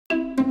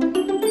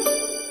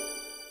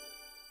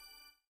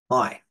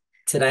Hi,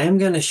 today I'm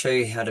going to show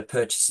you how to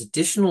purchase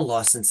additional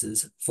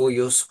licenses for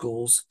your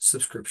school's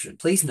subscription.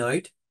 Please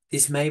note,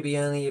 this may be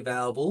only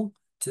available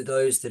to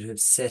those that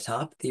have set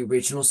up the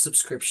original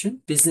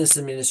subscription, business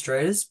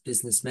administrators,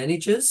 business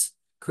managers,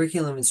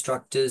 curriculum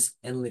instructors,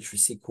 and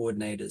literacy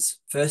coordinators.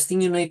 First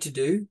thing you'll need to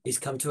do is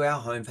come to our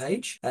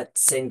homepage at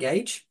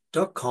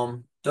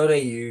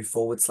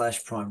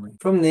cengage.com.au/primary.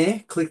 From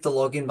there, click the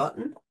login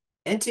button,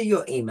 enter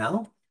your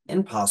email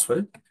and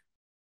password.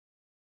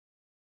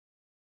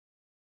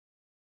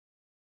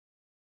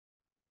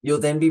 You'll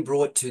then be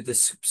brought to the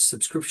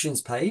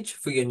subscriptions page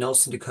for your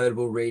Nelson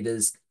Decodable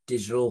Readers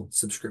digital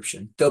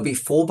subscription. There'll be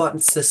 4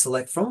 buttons to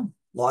select from: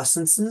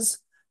 licenses,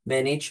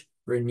 manage,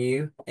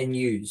 renew, and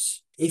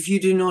use. If you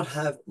do not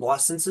have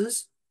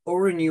licenses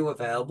or renew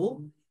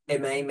available,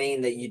 it may mean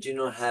that you do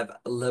not have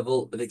a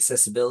level of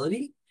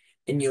accessibility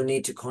and you'll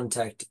need to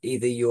contact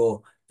either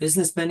your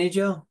business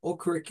manager or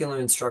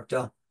curriculum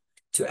instructor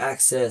to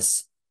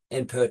access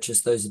and purchase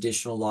those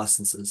additional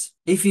licenses.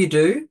 If you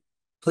do,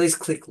 please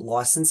click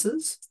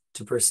Licenses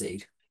to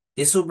proceed.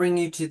 This will bring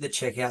you to the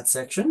checkout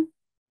section.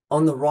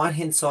 On the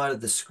right-hand side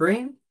of the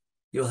screen,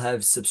 you'll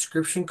have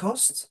subscription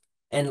costs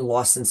and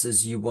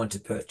licenses you want to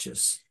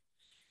purchase.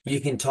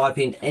 You can type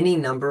in any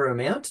number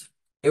amount.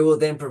 It will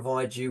then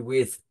provide you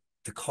with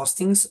the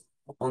costings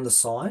on the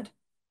side.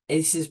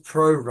 This is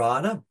pro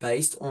rata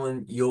based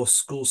on your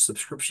school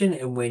subscription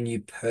and when you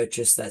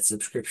purchase that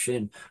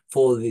subscription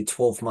for the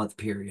 12-month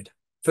period.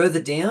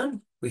 Further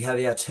down, we have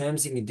our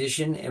terms and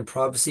condition and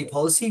privacy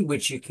policy,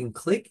 which you can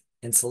click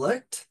and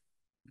select.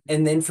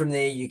 And then from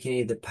there, you can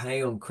either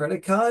pay on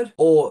credit card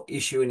or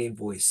issue an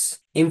invoice.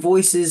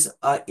 Invoices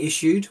are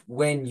issued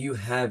when you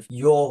have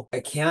your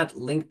account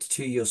linked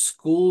to your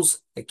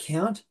school's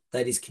account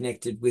that is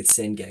connected with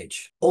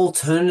Cengage.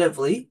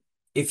 Alternatively,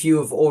 if you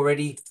have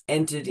already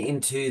entered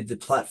into the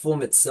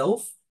platform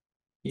itself,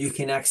 you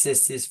can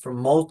access this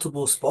from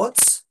multiple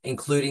spots,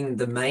 including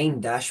the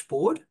main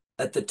dashboard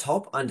at the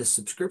top under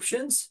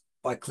subscriptions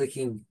by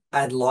clicking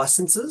Add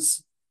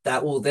Licenses.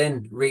 That will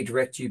then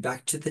redirect you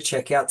back to the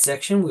checkout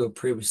section we were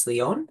previously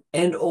on,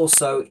 and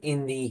also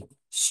in the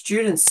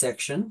students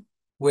section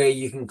where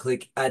you can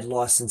click Add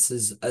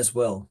Licenses as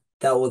well.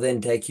 That will then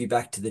take you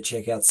back to the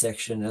checkout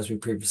section as we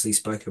previously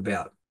spoke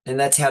about. And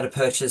that's how to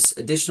purchase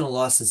additional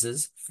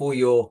licenses for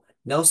your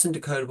Nelson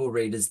Decodable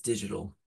Readers Digital.